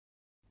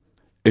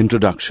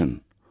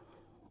Introduction.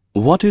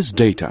 What is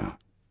data?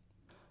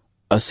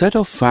 A set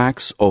of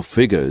facts or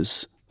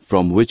figures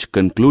from which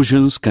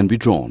conclusions can be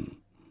drawn.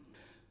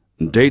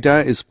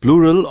 Data is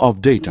plural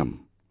of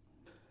datum.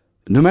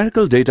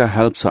 Numerical data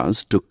helps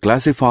us to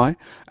classify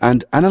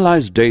and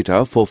analyze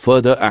data for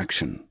further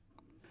action.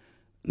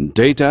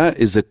 Data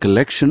is a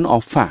collection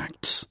of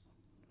facts.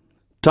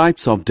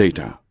 Types of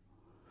data.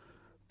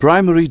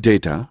 Primary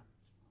data,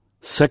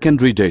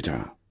 secondary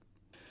data.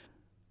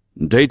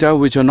 Data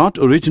which are not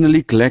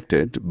originally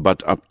collected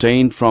but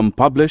obtained from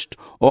published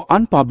or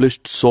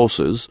unpublished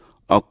sources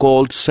are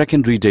called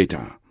secondary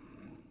data.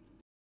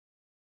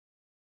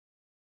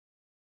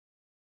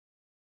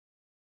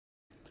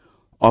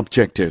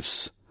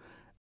 Objectives.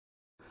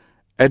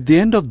 At the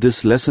end of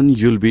this lesson,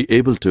 you'll be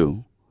able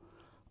to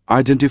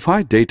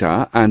identify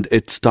data and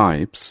its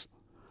types,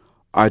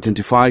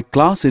 identify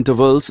class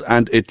intervals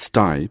and its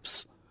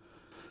types,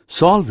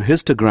 solve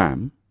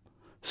histogram,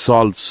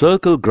 solve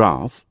circle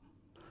graph,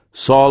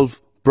 solve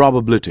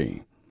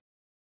probability.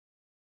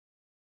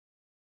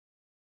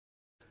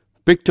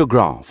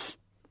 Pictograph.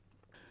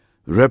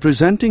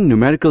 Representing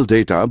numerical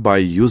data by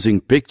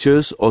using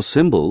pictures or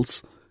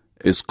symbols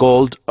is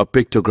called a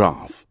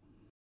pictograph.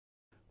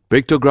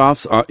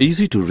 Pictographs are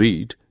easy to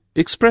read,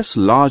 express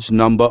large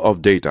number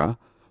of data,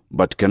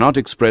 but cannot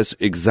express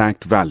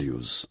exact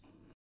values.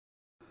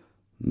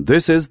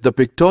 This is the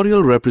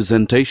pictorial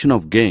representation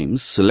of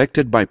games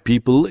selected by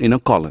people in a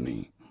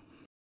colony.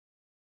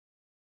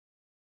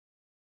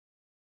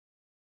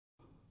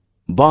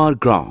 Bar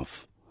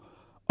graph.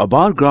 A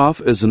bar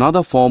graph is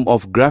another form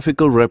of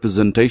graphical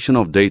representation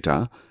of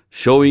data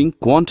showing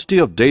quantity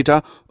of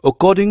data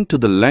according to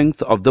the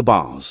length of the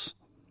bars.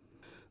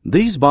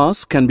 These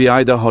bars can be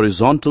either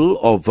horizontal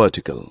or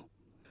vertical.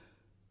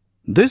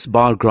 This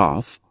bar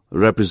graph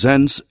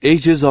represents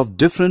ages of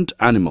different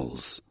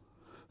animals.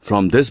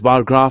 From this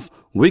bar graph,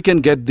 we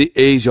can get the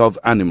age of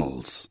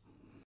animals.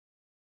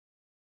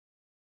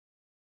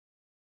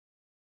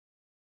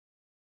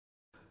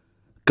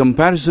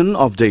 Comparison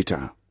of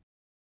data.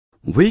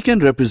 We can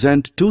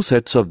represent two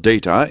sets of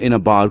data in a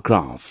bar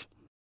graph.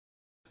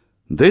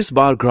 This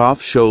bar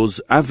graph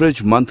shows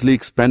average monthly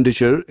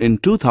expenditure in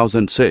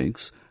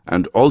 2006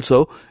 and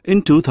also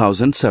in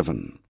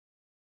 2007.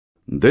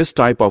 This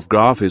type of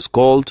graph is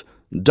called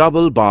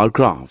double bar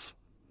graph.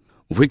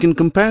 We can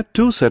compare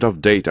two sets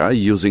of data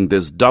using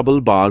this double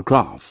bar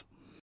graph.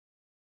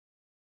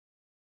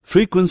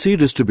 Frequency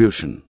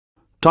distribution.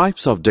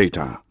 Types of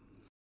data.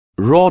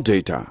 Raw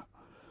data.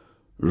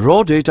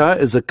 Raw data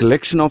is a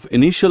collection of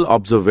initial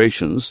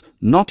observations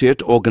not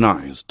yet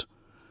organized.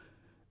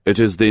 It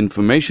is the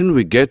information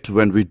we get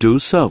when we do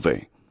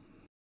survey.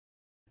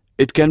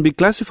 It can be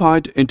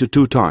classified into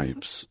two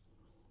types: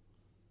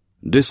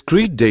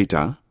 discrete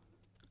data,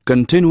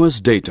 continuous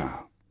data.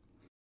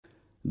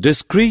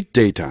 Discrete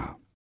data.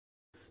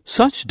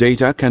 Such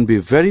data can be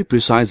very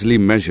precisely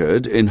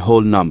measured in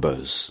whole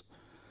numbers.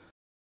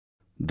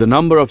 The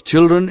number of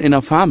children in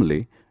a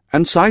family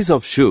and size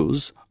of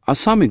shoes are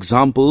some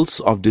examples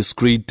of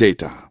discrete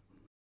data.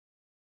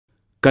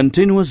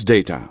 Continuous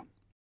data.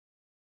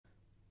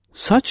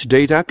 Such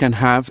data can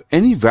have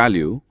any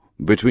value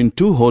between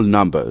two whole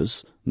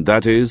numbers,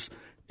 that is,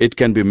 it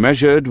can be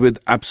measured with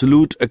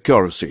absolute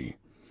accuracy.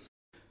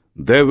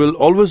 There will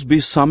always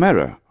be some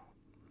error.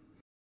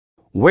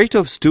 Weight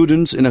of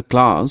students in a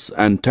class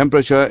and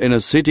temperature in a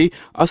city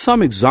are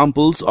some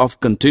examples of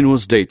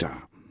continuous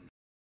data.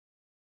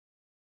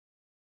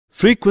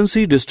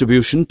 Frequency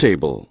distribution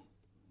table.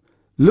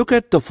 Look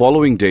at the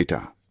following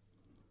data.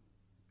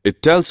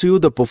 It tells you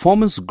the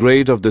performance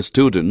grade of the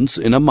students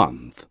in a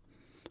month.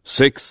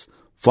 6,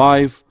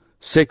 5,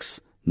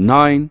 6,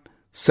 9,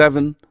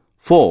 7,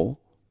 4,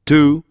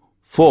 2,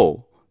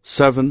 4,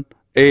 7,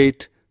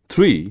 8,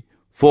 3,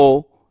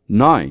 4,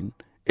 9,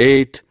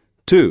 8,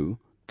 2,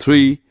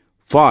 3,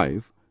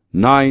 5,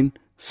 9,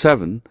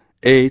 7,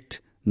 8,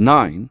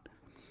 9,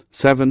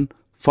 7,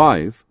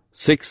 5,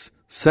 6,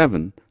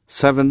 7,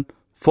 7,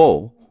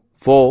 4,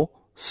 4,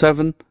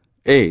 7,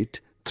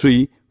 8,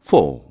 3,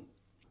 4.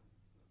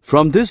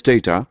 From this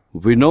data,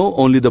 we know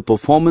only the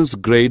performance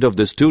grade of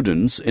the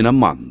students in a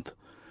month.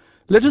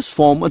 Let us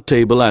form a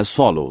table as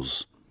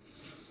follows.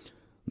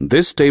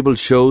 This table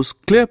shows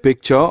clear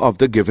picture of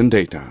the given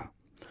data.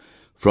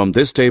 From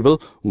this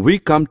table, we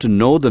come to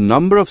know the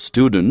number of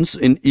students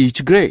in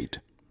each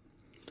grade.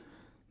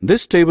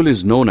 This table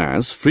is known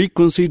as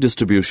frequency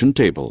distribution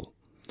table.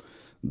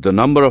 The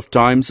number of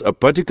times a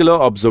particular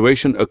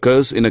observation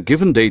occurs in a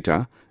given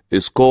data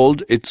is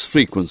called its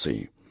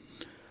frequency.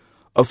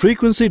 A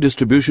frequency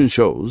distribution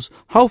shows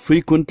how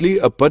frequently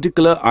a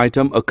particular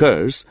item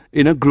occurs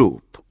in a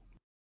group.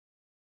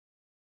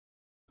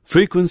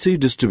 Frequency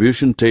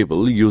distribution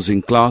table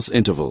using class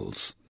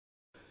intervals.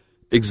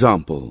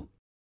 Example.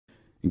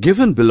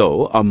 Given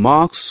below are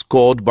marks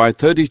scored by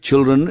 30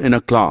 children in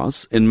a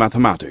class in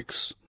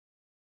mathematics.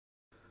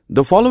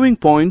 The following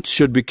points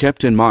should be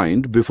kept in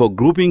mind before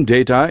grouping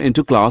data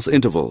into class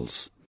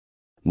intervals.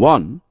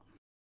 1.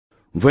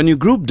 When you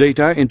group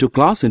data into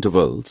class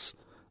intervals,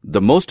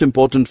 The most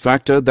important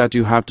factor that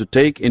you have to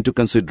take into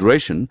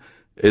consideration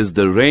is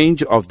the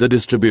range of the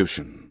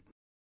distribution.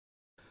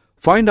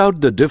 Find out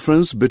the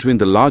difference between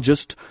the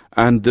largest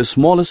and the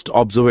smallest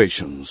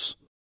observations.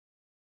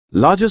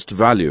 Largest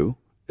value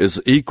is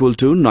equal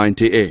to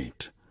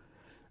 98.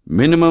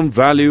 Minimum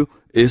value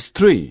is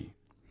 3.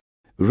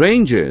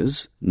 Range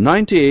is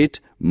 98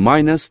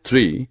 minus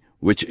 3,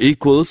 which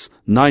equals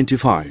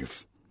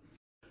 95.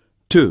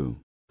 2.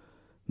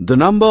 The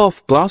number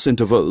of class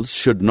intervals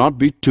should not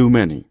be too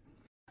many.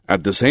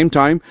 At the same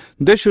time,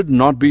 they should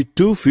not be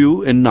too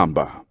few in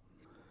number.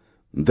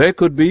 There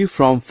could be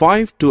from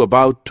 5 to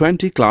about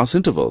 20 class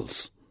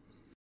intervals.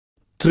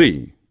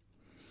 3.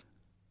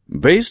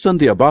 Based on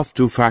the above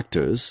two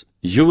factors,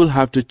 you will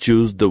have to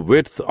choose the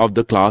width of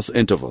the class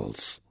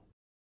intervals.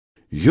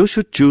 You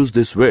should choose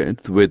this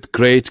width with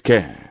great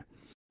care.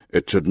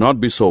 It should not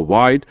be so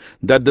wide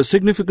that the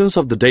significance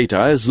of the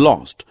data is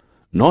lost,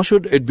 nor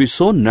should it be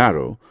so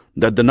narrow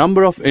that the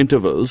number of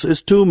intervals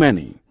is too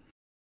many.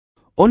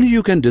 Only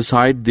you can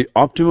decide the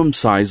optimum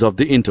size of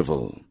the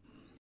interval.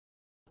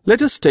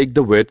 Let us take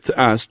the width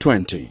as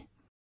 20.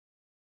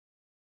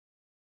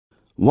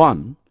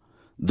 1.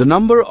 The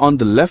number on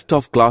the left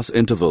of class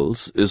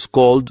intervals is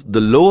called the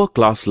lower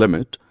class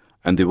limit,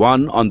 and the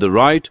one on the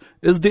right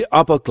is the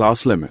upper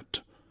class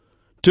limit.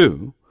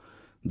 2.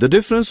 The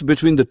difference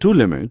between the two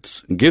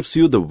limits gives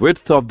you the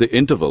width of the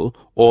interval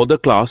or the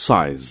class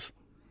size.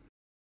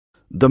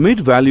 The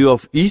mid-value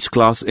of each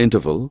class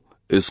interval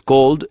is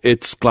called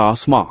its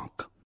class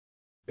mark.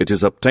 It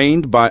is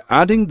obtained by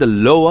adding the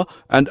lower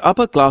and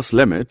upper class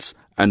limits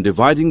and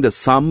dividing the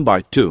sum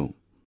by 2.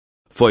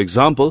 For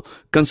example,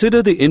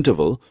 consider the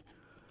interval.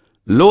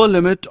 Lower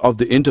limit of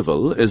the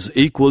interval is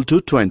equal to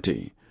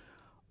 20.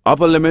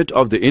 Upper limit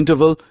of the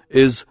interval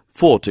is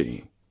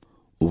 40.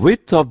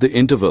 Width of the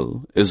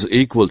interval is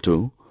equal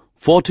to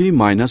 40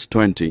 minus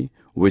 20,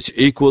 which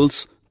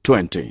equals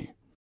 20.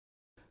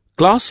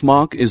 Class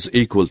mark is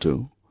equal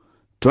to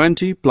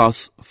 20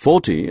 plus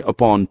 40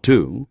 upon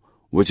 2,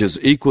 which is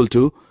equal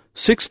to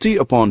 60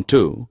 upon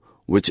 2,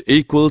 which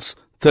equals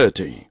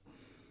 30.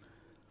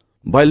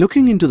 By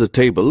looking into the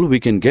table, we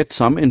can get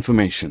some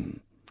information.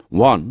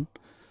 1.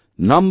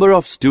 Number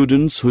of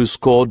students who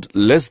scored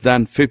less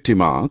than 50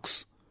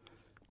 marks.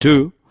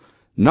 2.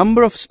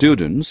 Number of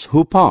students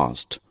who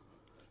passed.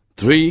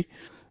 3.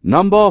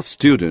 Number of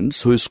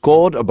students who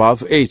scored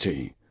above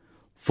 80.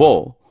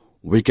 4.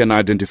 We can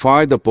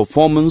identify the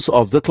performance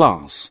of the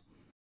class.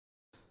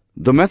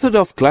 The method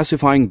of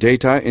classifying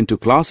data into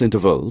class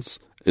intervals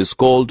is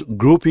called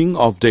grouping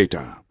of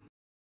data.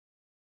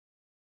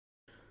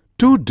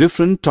 Two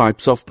different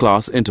types of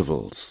class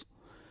intervals.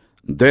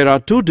 There are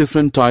two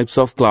different types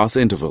of class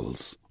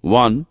intervals.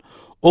 1.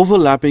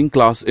 Overlapping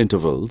class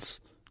intervals.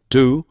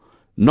 2.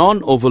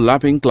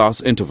 Non-overlapping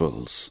class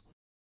intervals.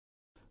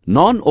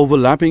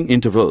 Non-overlapping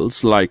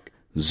intervals like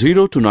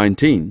 0 to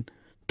 19,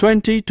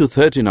 20 to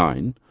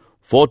 39,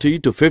 40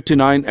 to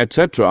 59,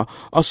 etc.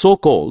 are so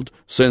called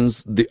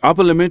since the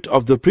upper limit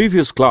of the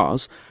previous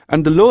class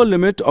and the lower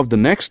limit of the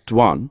next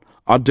one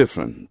are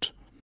different.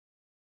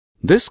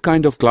 This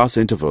kind of class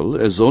interval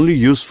is only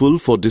useful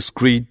for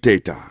discrete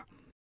data.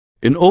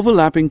 In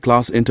overlapping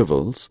class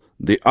intervals,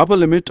 the upper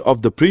limit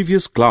of the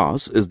previous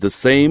class is the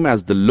same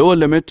as the lower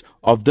limit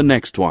of the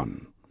next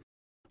one.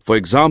 For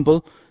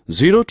example,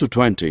 0 to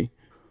 20,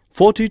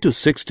 40 to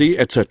 60,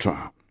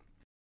 etc.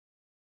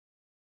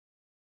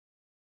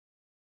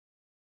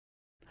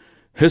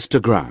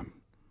 Histogram.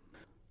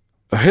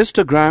 A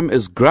histogram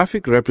is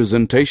graphic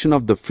representation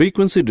of the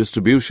frequency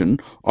distribution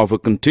of a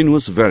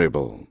continuous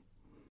variable.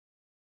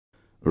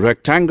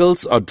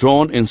 Rectangles are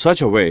drawn in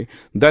such a way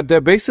that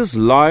their bases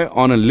lie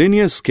on a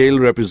linear scale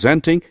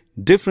representing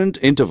different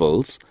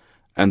intervals,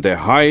 and their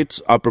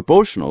heights are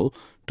proportional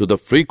to the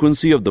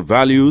frequency of the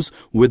values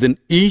within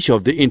each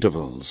of the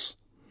intervals.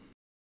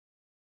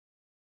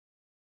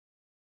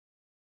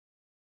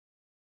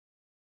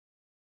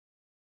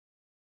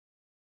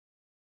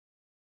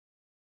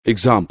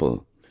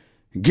 Example.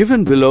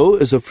 Given below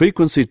is a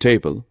frequency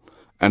table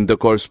and the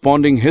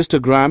corresponding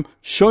histogram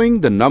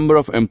showing the number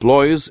of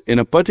employees in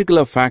a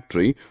particular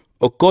factory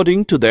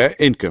according to their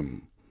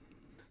income.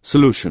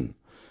 Solution.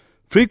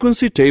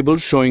 Frequency table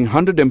showing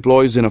 100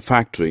 employees in a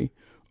factory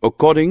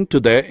according to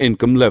their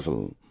income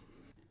level.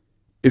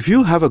 If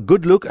you have a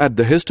good look at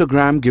the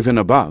histogram given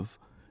above,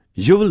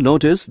 you will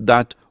notice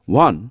that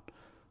 1.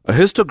 A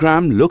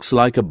histogram looks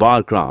like a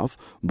bar graph,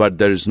 but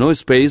there is no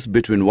space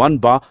between one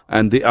bar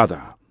and the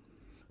other.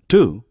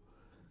 2.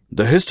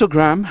 The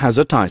histogram has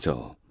a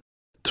title.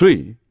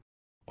 3.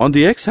 On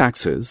the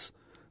x-axis,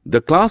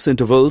 the class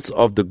intervals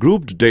of the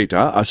grouped data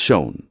are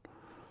shown.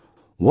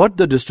 What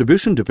the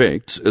distribution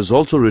depicts is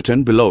also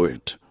written below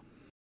it.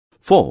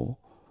 4.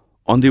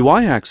 On the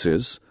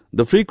y-axis,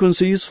 the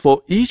frequencies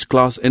for each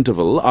class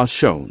interval are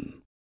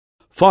shown.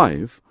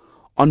 5.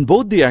 On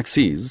both the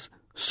axes,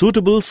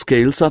 suitable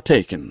scales are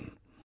taken.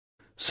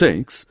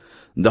 6.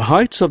 The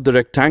heights of the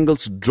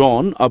rectangles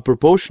drawn are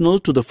proportional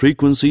to the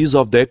frequencies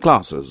of their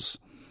classes.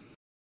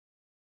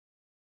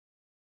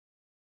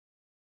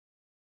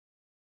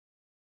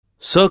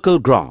 Circle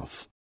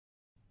graph.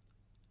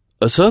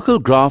 A circle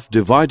graph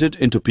divided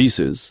into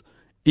pieces,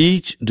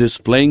 each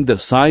displaying the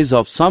size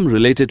of some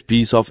related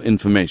piece of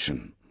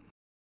information.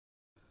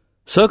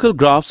 Circle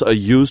graphs are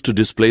used to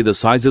display the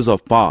sizes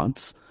of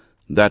parts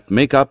that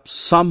make up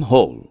some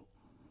whole.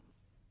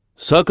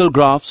 Circle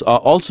graphs are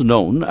also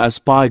known as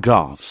pie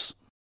graphs.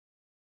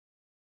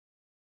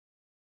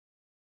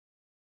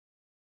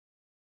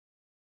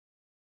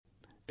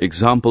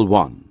 Example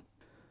 1.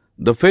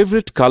 The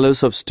favorite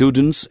colors of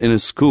students in a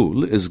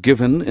school is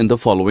given in the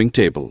following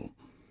table.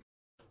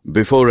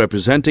 Before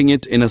representing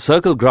it in a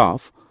circle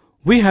graph,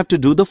 we have to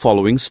do the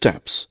following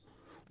steps.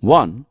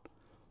 1.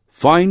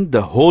 Find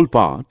the whole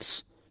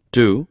parts.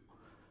 2.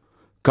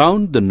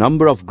 Count the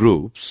number of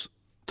groups.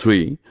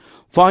 3.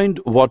 Find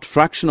what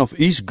fraction of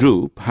each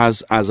group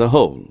has as a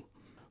whole.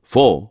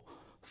 4.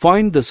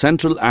 Find the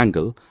central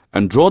angle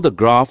and draw the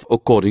graph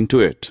according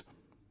to it.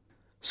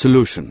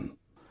 Solution.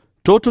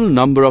 Total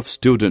number of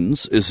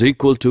students is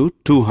equal to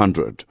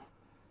 200.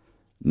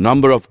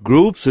 Number of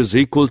groups is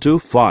equal to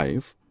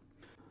 5.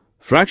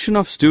 Fraction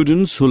of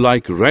students who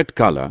like red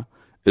color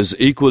is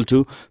equal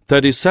to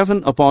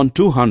 37 upon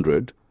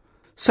 200.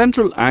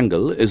 Central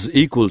angle is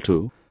equal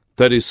to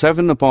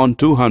 37 upon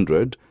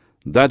 200,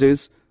 that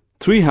is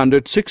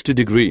 360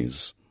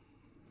 degrees,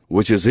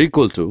 which is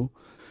equal to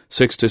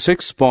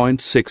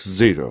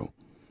 66.60.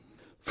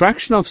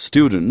 Fraction of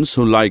students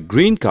who like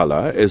green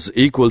color is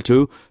equal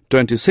to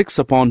 26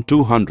 upon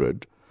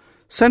 200.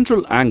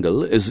 Central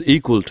angle is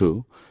equal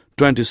to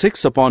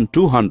 26 upon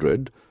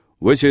 200,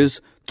 which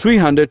is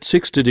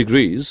 360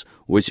 degrees,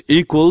 which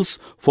equals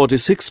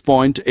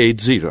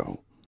 46.80.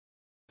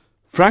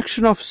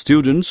 Fraction of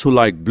students who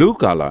like blue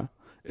color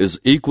is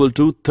equal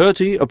to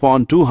 30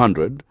 upon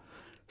 200.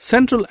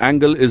 Central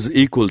angle is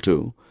equal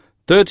to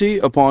 30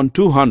 upon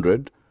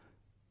 200.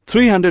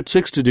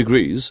 360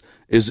 degrees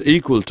is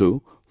equal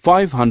to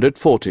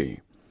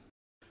 540.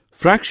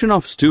 Fraction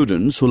of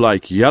students who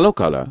like yellow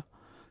color.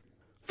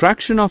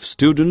 Fraction of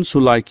students who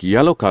like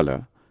yellow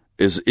color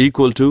is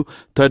equal to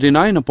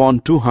 39 upon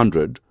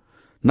 200.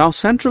 Now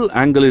central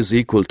angle is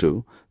equal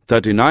to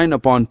 39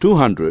 upon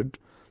 200.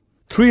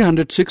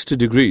 360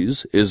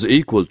 degrees is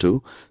equal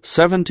to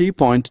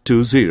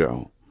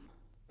 70.20.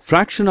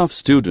 Fraction of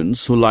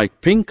students who like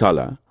pink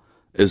color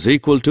is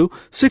equal to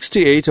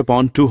 68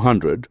 upon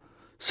 200.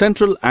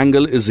 Central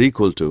angle is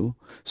equal to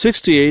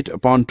 68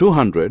 upon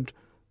 200.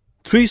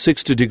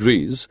 360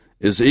 degrees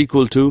is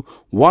equal to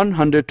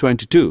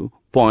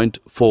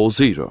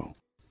 122.40.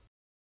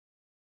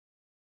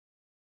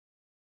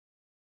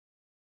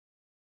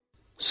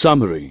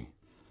 Summary.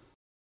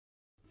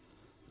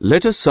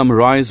 Let us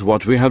summarize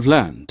what we have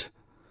learned.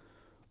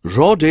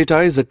 Raw data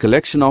is a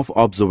collection of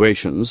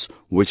observations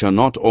which are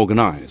not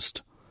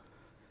organized.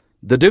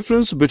 The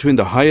difference between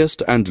the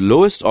highest and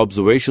lowest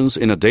observations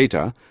in a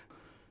data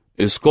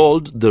is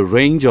called the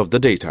range of the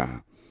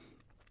data.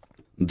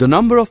 The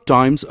number of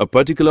times a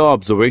particular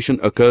observation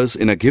occurs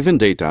in a given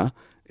data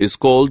is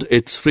called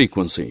its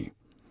frequency.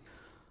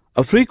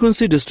 A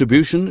frequency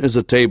distribution is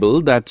a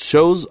table that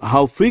shows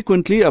how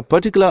frequently a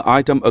particular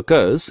item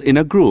occurs in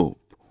a group.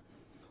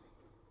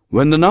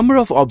 When the number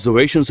of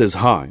observations is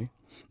high,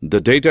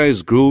 the data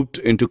is grouped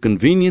into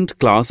convenient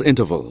class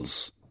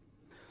intervals.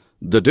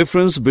 The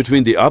difference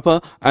between the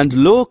upper and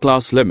lower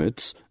class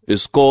limits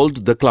is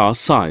called the class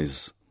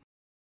size.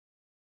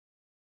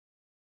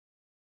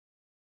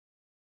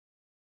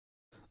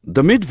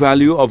 The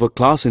mid-value of a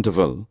class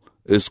interval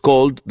is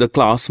called the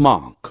class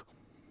mark.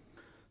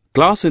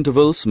 Class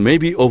intervals may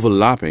be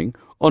overlapping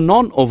or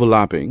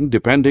non-overlapping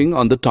depending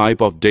on the type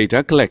of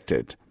data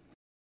collected.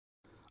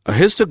 A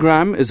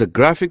histogram is a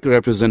graphic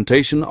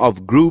representation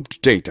of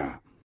grouped data.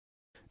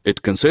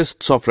 It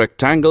consists of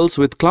rectangles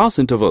with class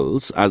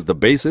intervals as the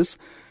basis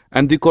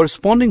and the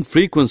corresponding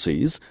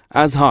frequencies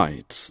as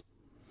heights.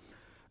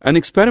 An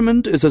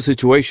experiment is a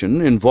situation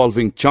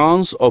involving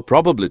chance or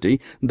probability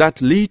that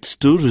leads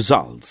to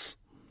results.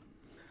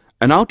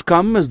 An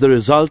outcome is the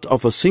result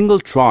of a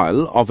single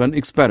trial of an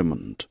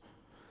experiment.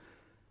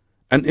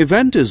 An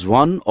event is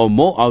one or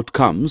more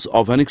outcomes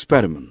of an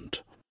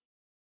experiment.